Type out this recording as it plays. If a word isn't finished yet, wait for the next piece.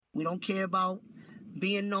We don't care about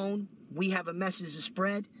being known. We have a message to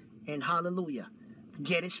spread, and hallelujah.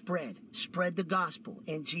 Get it spread. Spread the gospel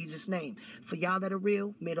in Jesus' name. For y'all that are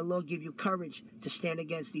real, may the Lord give you courage to stand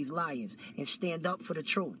against these liars and stand up for the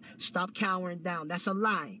truth. Stop cowering down. That's a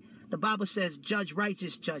lie. The Bible says, judge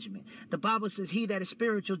righteous judgment. The Bible says, he that is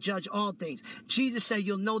spiritual, judge all things. Jesus said,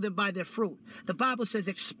 you'll know them by their fruit. The Bible says,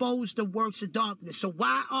 expose the works of darkness. So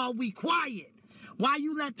why are we quiet? Why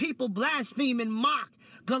you let people blaspheme and mock?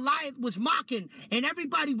 Goliath was mocking, and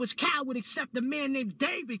everybody was coward except a man named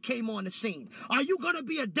David came on the scene. Are you going to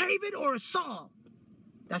be a David or a Saul?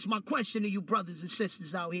 That's my question to you brothers and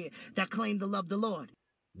sisters out here that claim to love the Lord.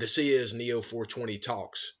 This is Neo 420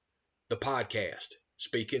 Talks, the podcast,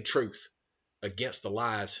 speaking truth against the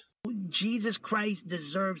lies. Jesus Christ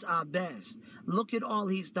deserves our best. Look at all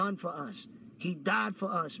he's done for us. He died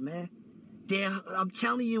for us, man. I'm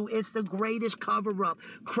telling you, it's the greatest cover-up.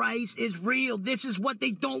 Christ is real. This is what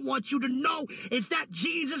they don't want you to know, is that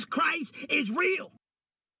Jesus Christ is real.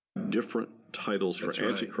 Different titles for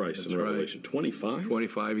Antichrist in Revelation. 25?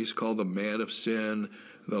 25. He's called the man of sin,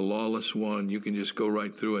 the lawless one. You can just go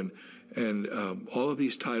right through and all of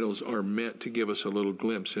these titles are meant to give us a little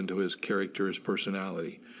glimpse into his character, his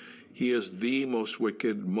personality. He is the most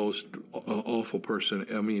wicked, most awful person.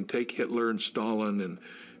 I mean, take Hitler and Stalin and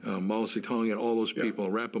Mao Zedong and all those people,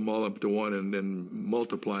 wrap them all up to one and then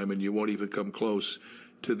multiply them, and you won't even come close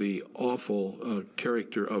to the awful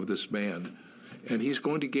character of this man. And he's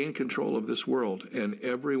going to gain control of this world, and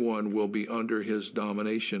everyone will be under his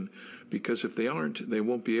domination, because if they aren't, they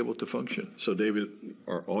won't be able to function. So, David,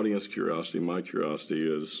 our audience curiosity, my curiosity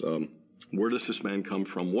is, where does this man come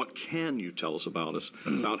from? What can you tell us about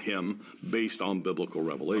him, based on biblical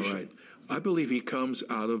revelation? All right. I believe he comes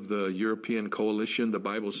out of the European coalition. The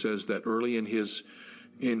Bible says that early in his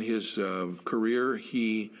career,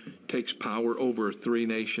 he takes power over 3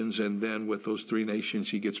 nations, and then with those 3 nations,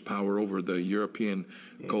 he gets power over the European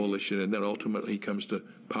coalition, and then ultimately he comes to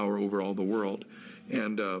power over all the world.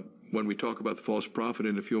 And when we talk about the false prophet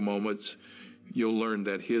in a few moments, you'll learn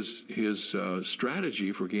that his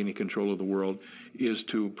strategy for gaining control of the world is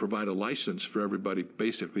to provide a license for everybody to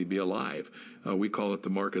basically be alive. We call it the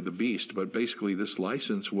mark of the beast, but basically this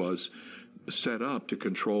license was set up to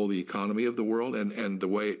control the economy of the world, and the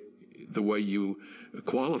way you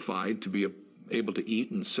qualified to be able to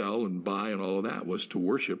eat and sell and buy and all of that was to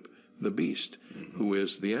worship the beast, who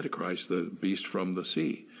is the Antichrist, the beast from the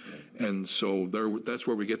sea. And so that's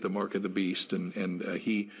where we get the mark of the beast, and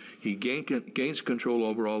he gains control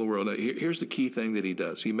over all the world. Here's the key thing that he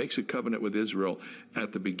does. He makes a covenant with Israel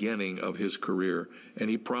at the beginning of his career, and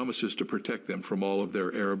he promises to protect them from all of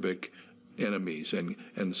their Arabic enemies.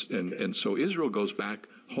 And so Israel goes back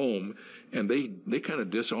home, and they kind of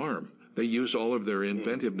disarm. They use all of their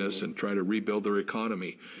inventiveness and try to rebuild their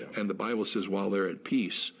economy. And the Bible says while they're at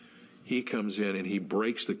peace, he comes in and he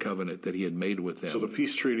breaks the covenant that he had made with them. So the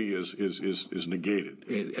peace treaty is negated.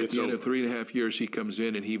 At the end of 3.5 years, he comes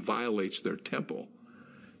in and he violates their temple.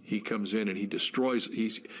 He comes in and he destroys.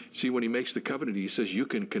 When he makes the covenant, he says, you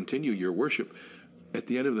can continue your worship. At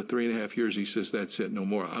the end of the 3.5 years, he says, that's it, no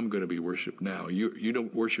more. I'm going to be worshipped now. You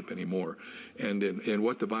don't worship anymore. And in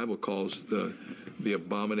what the Bible calls the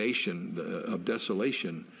abomination of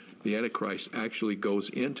desolation, the Antichrist actually goes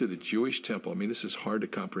into the Jewish temple. I mean, this is hard to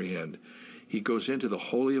comprehend. He goes into the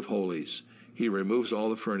Holy of Holies. He removes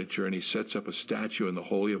all the furniture, and he sets up a statue in the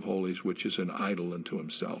Holy of Holies, which is an idol unto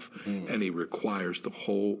himself. And he requires the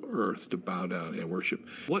whole earth to bow down and worship.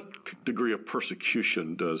 What degree of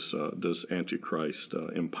persecution does Antichrist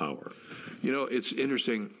empower? You know, it's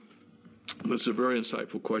interesting. That's a very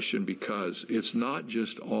insightful question, because it's not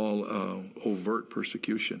just all overt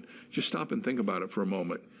persecution. Just stop and think about it for a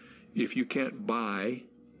moment. If you can't buy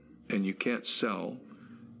and you can't sell,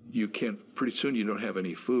 pretty soon you don't have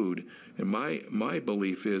any food. And my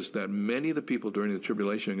belief is that many of the people during the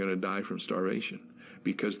tribulation are going to die from starvation,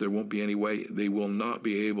 because there won't be any way. They will not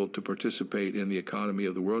be able to participate in the economy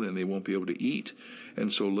of the world, and they won't be able to eat.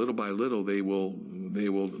 And so little by little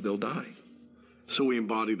they'll die. So we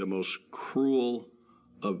embody the most cruel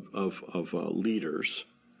of leaders,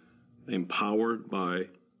 empowered by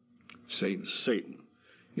Satan.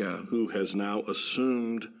 Yeah, who has now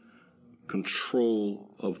assumed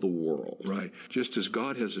control of the world. Right. Just as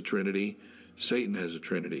God has a Trinity, Satan has a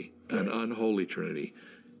Trinity, an unholy Trinity.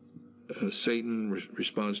 Satan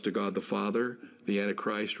responds to God the Father, the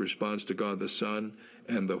Antichrist responds to God the Son,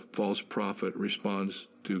 and the false prophet responds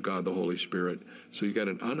to God the Holy Spirit. So you got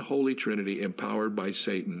an unholy Trinity empowered by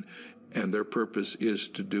Satan, and their purpose is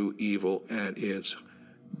to do evil at its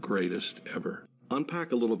greatest ever.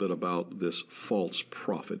 Unpack a little bit about this false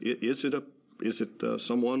prophet. Is it Is it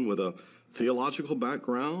someone with a theological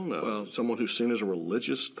background? Someone who's seen as a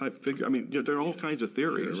religious type figure? I mean, there are all kinds of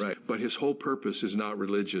theories. Sure, right. But his whole purpose is not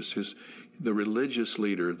religious. The religious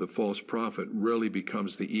leader, the false prophet, really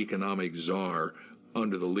becomes the economic czar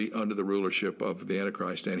under the rulership of the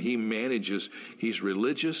Antichrist, and he's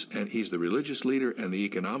religious, and he's the religious leader and the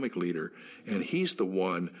economic leader, and he's the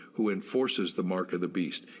one who enforces the mark of the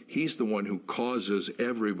beast. He's the one who causes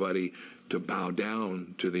everybody to bow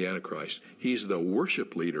down to the Antichrist. He's the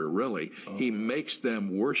worship leader, really. He makes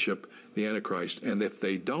them worship the Antichrist, and if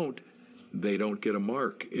they don't get a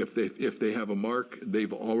mark. If they have a mark,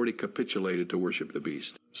 they've already capitulated to worship the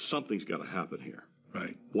beast. Something's got to happen here.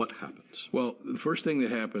 Right. What happens? Well, the first thing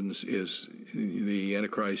that happens is the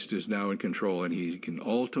Antichrist is now in control, and he can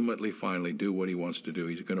ultimately, finally do what he wants to do.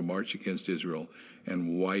 He's going to march against Israel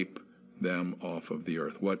and wipe them off of the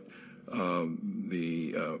earth. What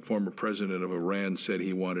the former president of Iran said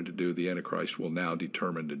he wanted to do, the Antichrist will now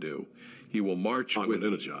determine to do. He will march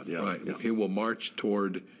Ahmadinejad, yeah. Right. Yeah. He will march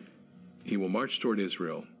toward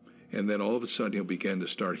Israel. And then all of a sudden he'll begin to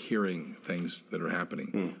start hearing things that are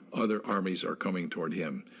happening. Other armies are coming toward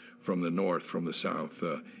him from the north, from the south,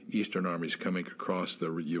 eastern armies coming across the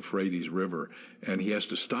Euphrates River. And he has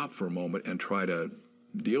to stop for a moment and try to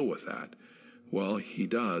deal with that. Well, he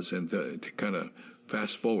does. And to kind of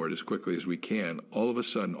fast forward as quickly as we can, all of a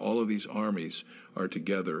sudden all of these armies are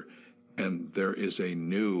together, and there is a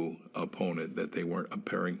new opponent that they weren't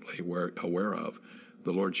apparently aware of.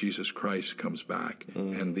 The Lord Jesus Christ comes back,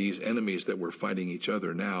 and these enemies that were fighting each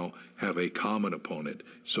other now have a common opponent.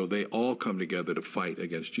 So they all come together to fight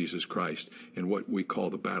against Jesus Christ in what we call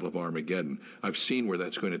the Battle of Armageddon. I've seen where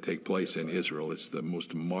that's going to take place in Israel. It's the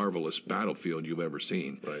most marvelous battlefield you've ever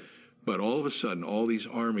seen. Right. But all of a sudden, all these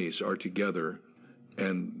armies are together,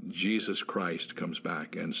 and Jesus Christ comes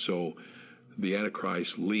back. And so the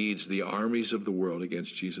Antichrist leads the armies of the world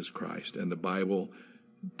against Jesus Christ. And the Bible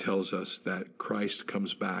tells us that Christ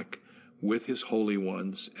comes back with his holy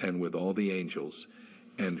ones and with all the angels,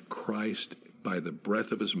 and Christ, by the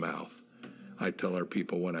breath of his mouth, I tell our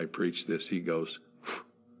people when I preach this, he goes,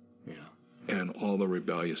 and all the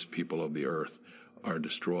rebellious people of the earth are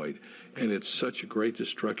destroyed. And it's such a great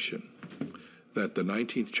destruction that the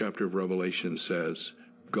 19th chapter of Revelation says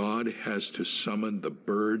God has to summon the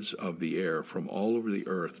birds of the air from all over the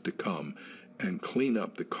earth to come and clean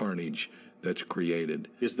up the carnage that's created.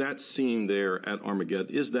 Is that scene there at Armageddon,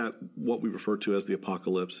 is that what we refer to as the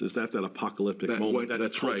apocalypse? Is that apocalyptic moment?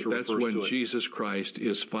 That's right. That's when Jesus Christ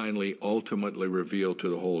is finally ultimately revealed to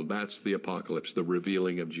the whole. That's the apocalypse, the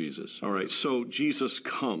revealing of Jesus. All right. So Jesus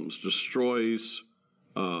comes, destroys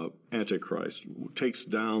Antichrist, takes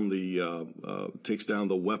down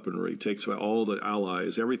the weaponry, takes all the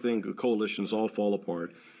allies, everything, the coalitions all fall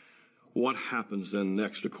apart. What happens then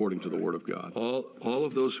next according to the Word of God? All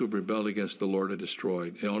of those who have rebelled against the Lord are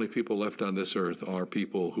destroyed. The only people left on this earth are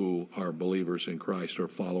people who are believers in Christ or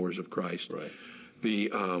followers of Christ. Right.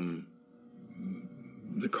 The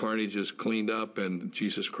carnage is cleaned up, and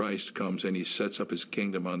Jesus Christ comes and he sets up his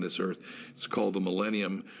kingdom on this earth. It's called the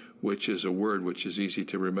millennium, which is a word which is easy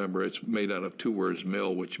to remember. It's made out of two words,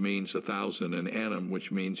 mil, which means 1,000, and annum,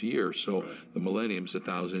 which means year. So the millennium's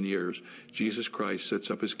 1,000 years. Jesus Christ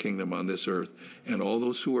sets up his kingdom on this earth, and all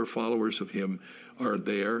those who are followers of him are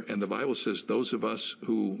there. And the Bible says those of us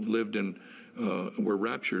who lived and were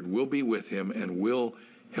raptured will be with him and will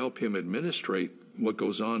help him administrate what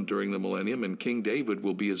goes on during the millennium, and King David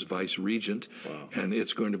will be his vice regent. Wow. And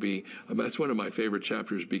it's going to be, that's one of my favorite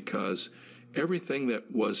chapters, because everything that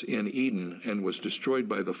was in Eden and was destroyed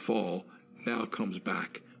by the fall now comes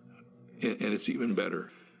back, and it's even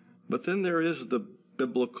better. But then there is the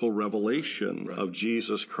biblical revelation of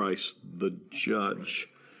Jesus Christ, the judge.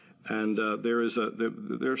 And there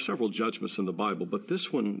are several judgments in the Bible, but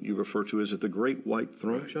this one you refer to, is it the Great White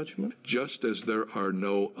Throne judgment? Just as there are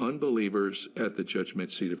no unbelievers at the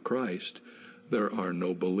judgment seat of Christ, there are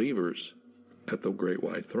no believers at the Great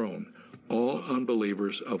White Throne. All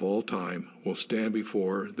unbelievers of all time will stand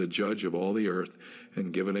before the judge of all the earth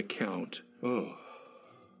and give an account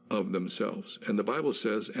of themselves. And the Bible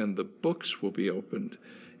says, and the books will be opened,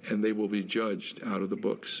 and they will be judged out of the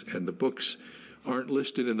books. And the books aren't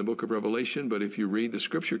listed in the book of Revelation, but if you read the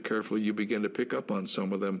scripture carefully, you begin to pick up on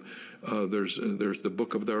some of them. There's the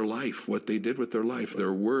book of their life, what they did with their life,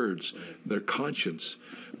 their words, their conscience.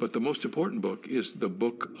 But the most important book is the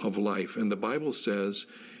book of life. And the Bible says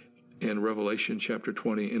in Revelation chapter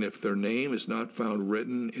 20, and if their name is not found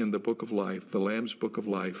written in the book of life, the Lamb's book of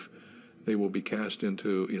life, they will be cast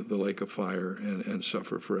into the lake of fire and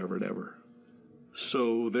suffer forever and ever.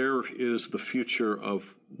 So there is the future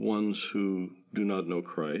of ones who do not know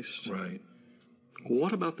Christ. Right.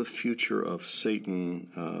 What about the future of Satan,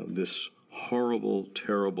 this horrible,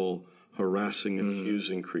 terrible, harassing, and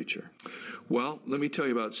accusing creature? Well, let me tell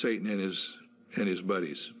you about Satan and his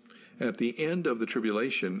buddies. At the end of the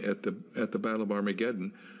tribulation, at the Battle of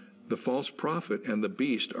Armageddon, the false prophet and the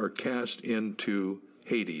beast are cast into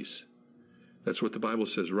Hades. That's what the Bible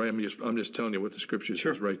says, right? I'm just telling you what the Scripture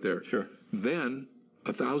says right there. Sure. Then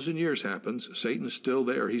 1,000 years happens. Satan's still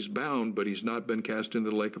there. He's bound, but he's not been cast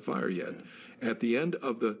into the lake of fire yet. At the end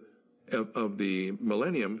of the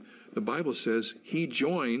millennium, the Bible says he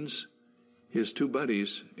joins his two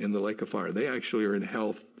buddies in the lake of fire. They actually are in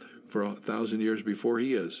hell for 1,000 years before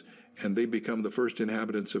he is, and they become the first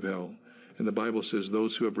inhabitants of hell. And the Bible says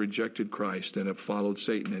those who have rejected Christ and have followed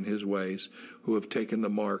Satan in his ways, who have taken the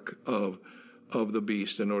mark of the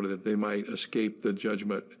beast in order that they might escape the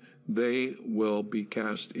judgment, they will be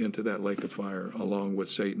cast into that lake of fire along with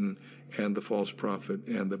Satan and the false prophet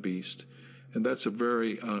and the beast. And that's a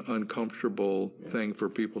very uncomfortable thing for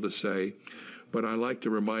people to say. But I like to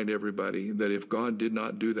remind everybody that if God did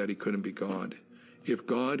not do that, he couldn't be God. If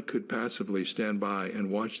God could passively stand by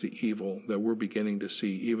and watch the evil that we're beginning to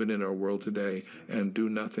see even in our world today and do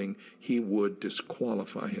nothing, he would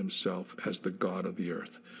disqualify himself as the God of the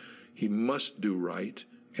earth. He must do right,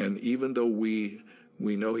 and even though we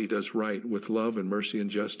know he does right with love and mercy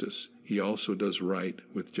and justice, he also does right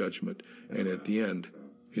with judgment, and at the end,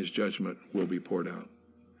 his judgment will be poured out.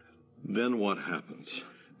 Then what happens?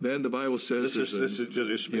 Then the Bible says this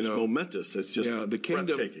is momentous. It's just the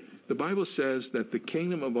kingdom, breathtaking. The Bible says that the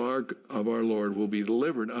kingdom of our Lord will be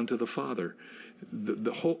delivered unto the Father.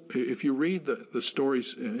 The whole, if you read the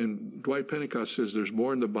stories, and Dwight Pentecost says there's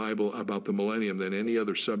more in the Bible about the millennium than any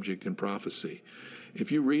other subject in prophecy.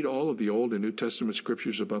 If you read all of the Old and New Testament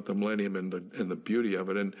scriptures about the millennium and the beauty of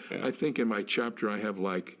it, and I think in my chapter I have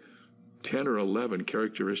like 10 or 11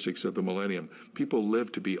 characteristics of the millennium. People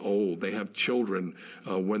live to be old. They have children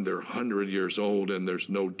when they're 100 years old, and there's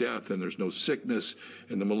no death and there's no sickness.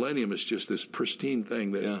 And the millennium is just this pristine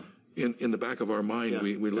thing that in the back of our mind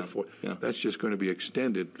we look for. Yeah. That's just going to be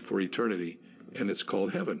extended for eternity, and it's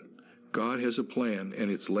called heaven. God has a plan,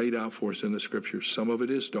 and it's laid out for us in the Scriptures. Some of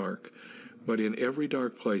it is dark, but in every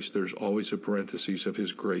dark place there's always a parenthesis of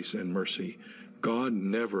his grace and mercy. God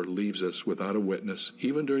never leaves us without a witness,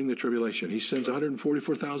 even during the tribulation. He sends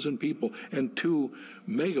 144,000 people and 2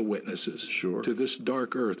 mega witnesses to this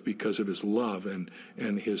dark earth because of his love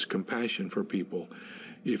and his compassion for people.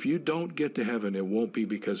 If you don't get to heaven, it won't be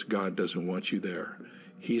because God doesn't want you there.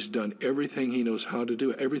 He's done everything he knows how to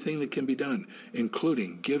do, everything that can be done,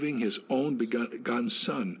 including giving his own begotten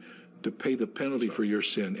Son to pay the penalty for your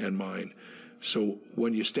sin and mine. So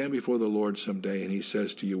when you stand before the Lord someday and he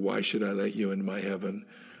says to you, why should I let you into my heaven?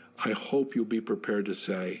 I hope you'll be prepared to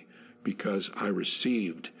say, because I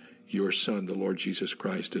received your Son, the Lord Jesus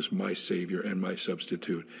Christ, as my Savior and my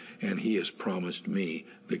substitute, and he has promised me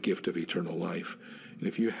the gift of eternal life. And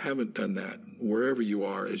if you haven't done that, wherever you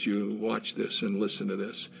are as you watch this and listen to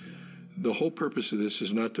this, the whole purpose of this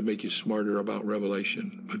is not to make you smarter about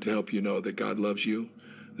Revelation, but to help you know that God loves you,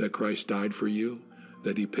 that Christ died for you,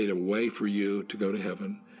 that he paid a way for you to go to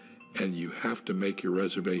heaven, and you have to make your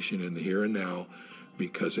reservation in the here and now,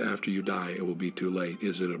 because after you die, it will be too late.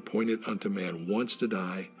 Is it appointed unto man once to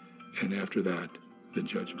die, and after that, the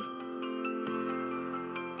judgment?